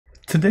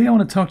Today I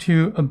want to talk to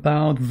you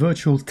about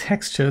virtual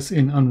textures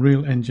in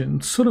Unreal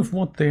Engine, sort of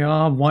what they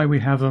are, why we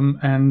have them,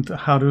 and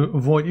how to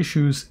avoid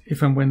issues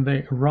if and when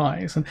they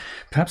arise. And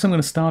perhaps I'm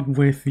going to start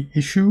with the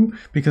issue,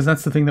 because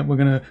that's the thing that we're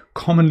going to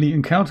commonly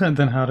encounter, and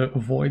then how to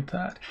avoid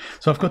that.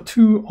 So I've got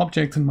two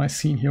objects in my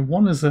scene here.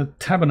 One is a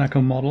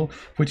tabernacle model,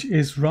 which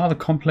is rather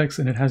complex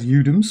and it has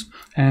UDIMs.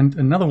 And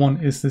another one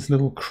is this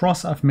little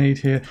cross I've made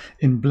here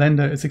in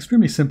Blender. It's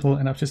extremely simple,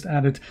 and I've just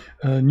added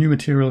a new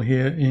material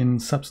here in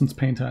Substance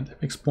Painter and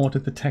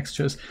exported the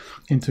textures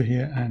into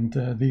here, and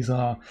these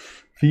are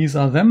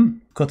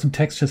them. Got some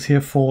textures here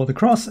for the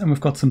cross, and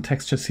we've got some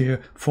textures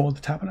here for the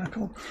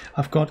tabernacle.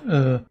 I've got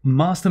a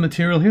master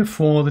material here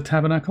for the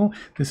tabernacle.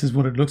 This is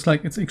what it looks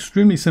like. It's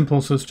extremely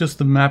simple, so it's just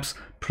the maps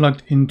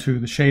plugged into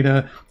the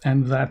shader,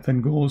 and that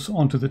then goes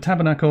onto the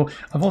tabernacle.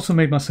 I've also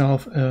made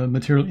myself a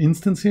material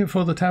instance here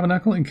for the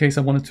tabernacle in case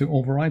I wanted to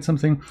override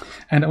something,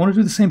 and I want to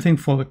do the same thing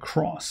for the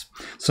cross.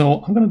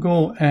 So I'm going to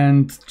go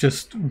and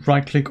just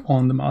right click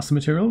on the master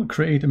material,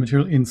 create a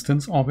material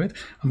instance of it.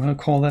 I'm going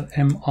to call that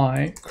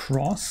MI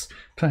cross.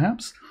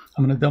 Perhaps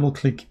I'm going to double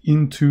click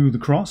into the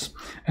cross,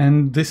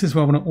 and this is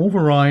where I'm going to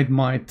override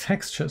my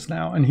textures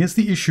now. And here's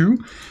the issue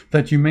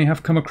that you may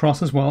have come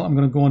across as well. I'm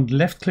going to go and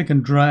left click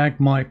and drag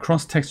my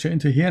cross texture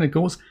into here, and it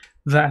goes,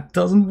 that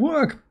doesn't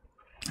work.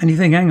 And you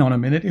think, hang on a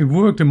minute, it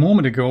worked a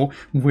moment ago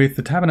with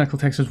the tabernacle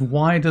textures.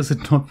 Why does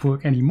it not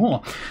work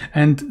anymore?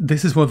 And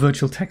this is where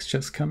virtual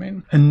textures come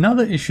in.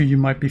 Another issue you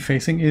might be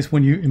facing is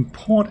when you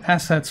import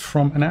assets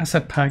from an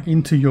asset pack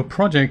into your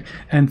project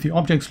and the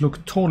objects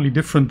look totally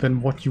different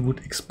than what you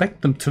would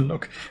expect them to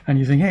look. And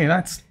you think, hey,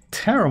 that's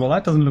terrible.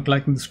 That doesn't look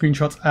like in the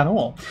screenshots at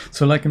all.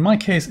 So like in my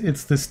case,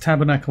 it's this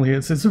tabernacle here.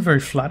 It's a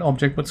very flat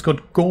object, but it's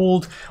got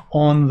gold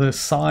on the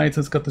sides.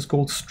 It's got this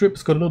gold strip.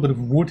 It's got a little bit of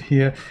wood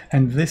here.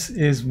 And this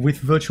is with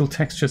virtual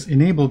textures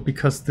enabled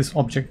because this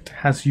object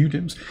has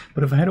UDIMs.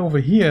 But if I head over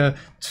here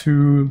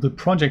to the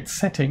project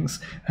settings,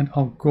 and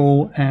I'll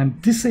go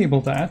and disable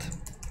that,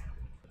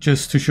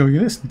 just to show you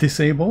this,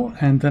 disable,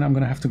 and then I'm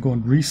going to have to go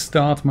and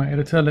restart my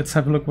editor. Let's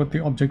have a look what the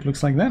object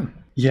looks like then.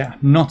 Yeah,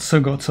 not so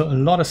good. So a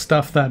lot of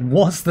stuff that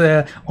was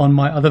there on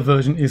my other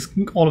version is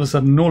all of a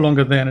sudden no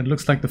longer there, and it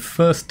looks like the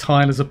first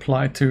tile is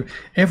applied to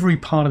every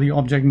part of the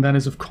object, and that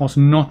is of course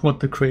not what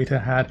the creator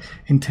had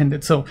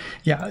intended. So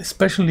yeah,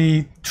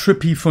 especially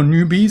trippy for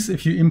newbies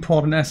if you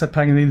import an asset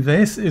pack and think,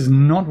 this is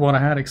not what I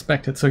had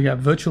expected. So yeah,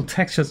 virtual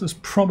textures is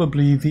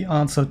probably the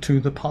answer to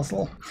the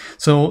puzzle.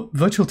 So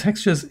virtual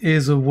textures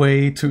is a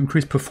way to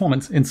increase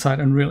performance inside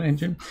Unreal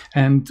Engine,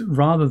 and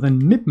rather than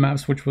MIP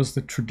Maps, which was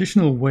the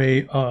traditional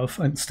way of,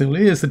 and still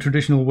is the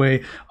traditional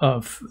way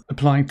of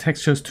applying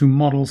textures to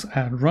models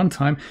at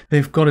runtime,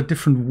 they've got a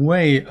different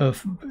way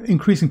of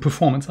increasing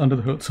performance under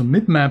the hood. So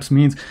MIP Maps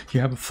means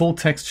you have a full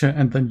texture,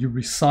 and then you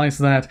resize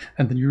that,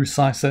 and then you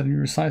resize that, and you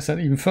resize that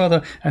even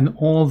further, and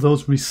all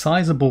those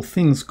resizable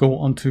things go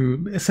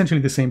onto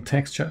essentially the same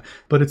texture.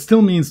 But it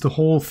still means the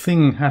whole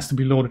thing has to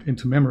be loaded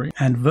into memory.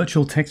 And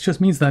virtual textures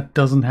means that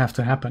doesn't have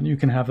to happen. You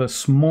can have a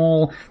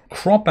small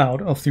crop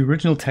out of the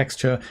original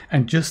texture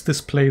and just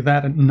display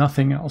that and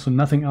nothing else, and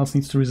nothing else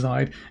needs to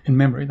reside in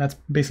memory. That's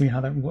basically how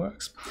that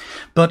works.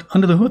 But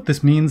under the hood,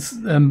 this means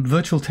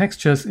virtual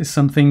textures is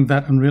something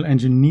that Unreal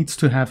Engine needs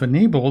to have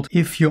enabled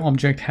if your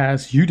object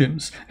has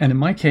UDIMs. And in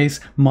my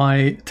case,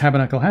 my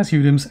tabernacle has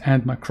UDIMs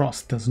and my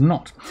cross does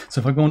not. So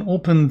if I go and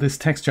open this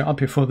texture up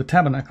here for the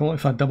tabernacle,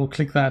 if I double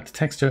click that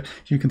texture,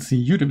 you can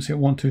see UDIMs here,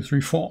 1, 2, 3,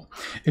 4.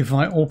 If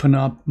I open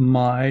up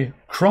my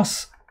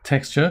cross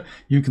texture,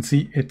 you can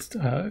see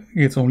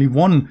it's only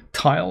one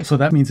tile. So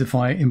that means if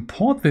I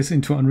import this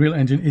into Unreal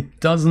Engine, it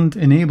doesn't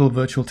enable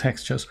virtual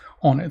textures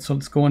on it. So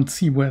let's go and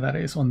see where that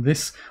is on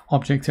this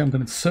object here. I'm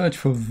going to search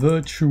for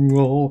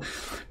virtual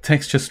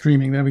texture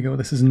streaming. There we go.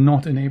 This is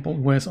not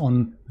enabled. Whereas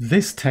on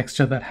this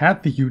texture that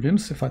had the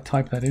UDIMs, if I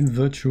type that in,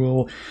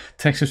 virtual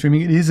texture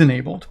streaming, it is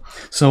enabled.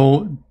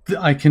 So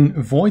I can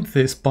avoid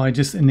this by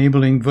just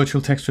enabling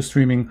virtual texture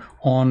streaming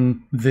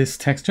on this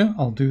texture.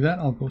 I'll do that.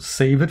 I'll go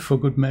save it for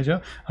good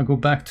measure. I'll go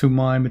back to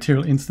my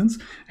material instance,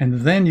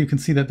 and then you can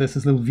see that there's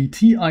this little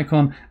VT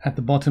icon at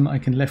the bottom. I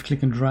can left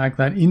click and drag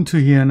that into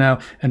here now,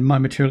 and my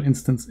material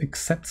instance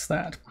accepts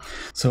that.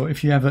 So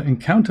if you ever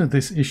encounter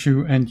this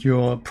issue and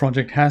your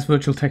project has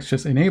virtual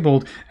textures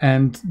enabled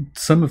and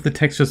some of the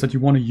textures that you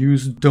want to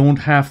use don't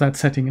have that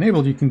setting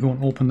enabled, you can go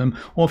and open them.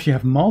 Or if you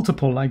have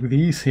multiple like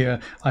these here,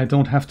 I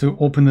don't have to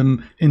open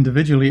them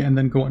individually and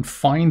then go and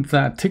find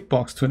that tick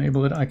box to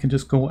enable it. I can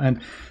just go and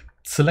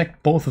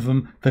select both of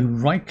them, then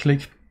right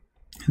click,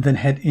 then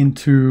head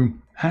into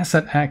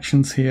asset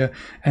actions here,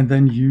 and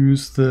then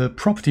use the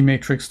property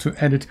matrix to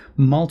edit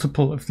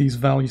multiple of these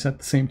values at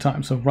the same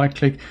time. So right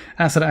click,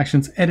 asset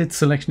actions, edit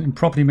selection in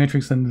property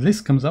matrix, and this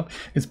comes up.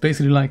 It's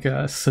basically like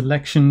a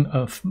selection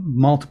of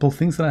multiple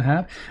things that I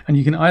had, and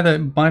you can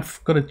either, I've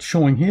got it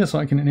showing here so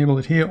I can enable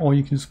it here, or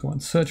you can just go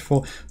and search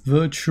for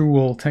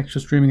virtual texture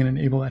streaming and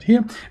enable that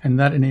here, and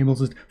that enables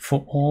it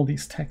for all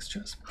these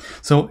textures.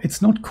 So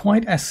it's not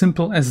quite as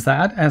simple as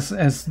that as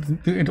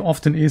it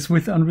often is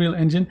with Unreal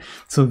Engine.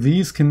 So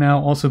these can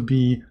now also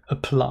be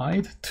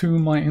applied to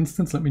my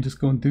instance. Let me just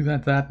go and do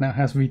that. That now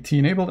has VT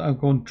enabled. I'll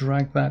go and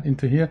drag that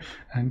into here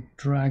and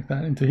drag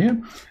that into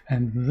here.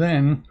 And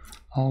then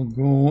I'll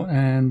go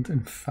and,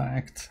 in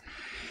fact,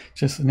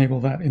 just enable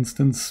that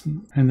instance,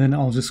 and then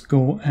I'll just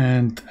go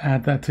and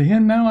add that to here.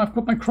 Now I've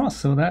got my cross,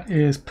 so that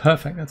is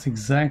perfect. That's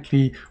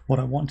exactly what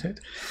I wanted.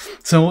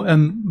 So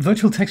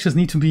virtual textures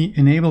need to be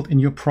enabled in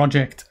your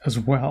project as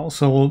well.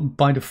 So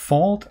by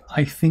default,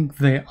 I think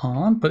they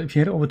aren't, but if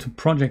you head over to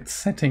project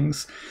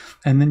settings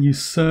and then you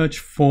search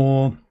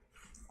for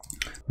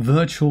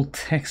virtual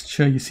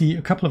texture, you see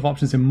a couple of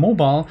options in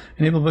mobile.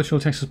 Enable virtual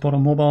texture support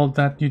on mobile,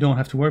 that you don't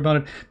have to worry about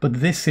it.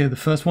 But this here, the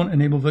first one,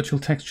 enable virtual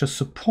texture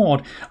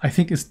support, I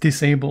think is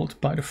disabled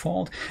by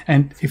default.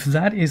 And if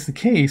that is the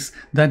case,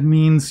 that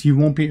means you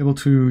won't be able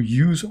to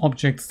use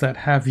objects that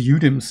have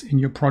UDIMs in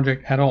your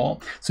project at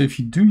all. So if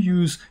you do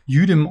use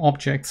UDIM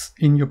objects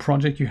in your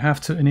project, you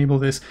have to enable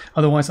this.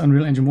 Otherwise,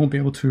 Unreal Engine won't be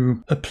able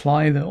to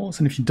apply those.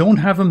 And if you don't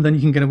have them, then you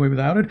can get away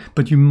without it.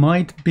 But you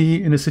might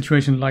be in a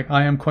situation like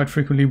I am quite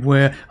frequently,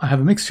 where I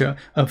have a mixture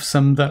of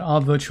some that are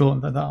virtual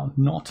and that are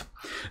not.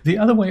 The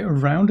other way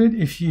around it,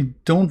 if you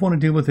don't want to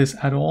deal with this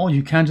at all,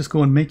 you can just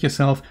go and make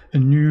yourself a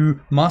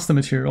new master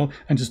material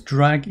and just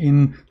drag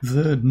in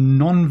the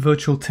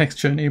non-virtual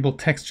texture enabled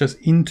textures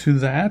into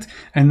that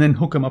and then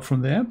hook them up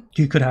from there.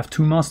 You could have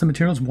two master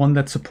materials, one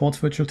that supports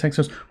virtual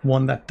textures,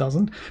 one that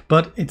doesn't.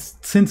 But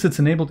since it's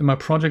enabled in my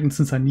project and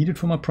since I need it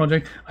for my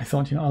project, I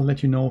thought, I'll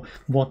let you know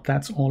what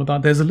that's all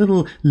about. There's a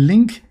little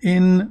link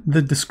in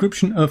the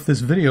description of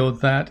this video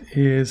that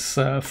is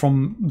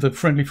from the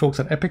friendly folks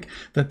at Epic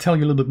that tell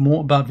you a little bit more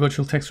about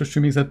virtual texture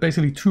streaming. There's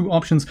basically two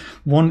options.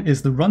 One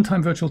is the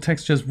runtime virtual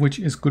textures, which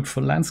is good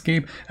for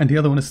landscape, and the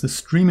other one is the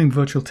streaming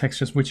virtual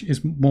textures, which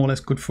is more or less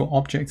good for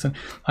objects. And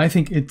I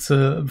think it's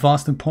a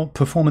vast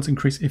performance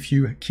increase if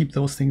you keep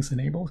those things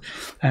enabled.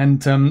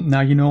 And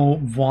now you know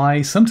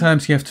why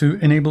sometimes you have to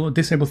enable or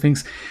disable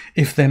things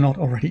if they're not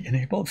already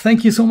enabled.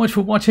 Thank you so much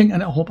for watching,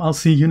 and I hope I'll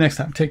see you next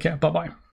time. Take care. Bye-bye.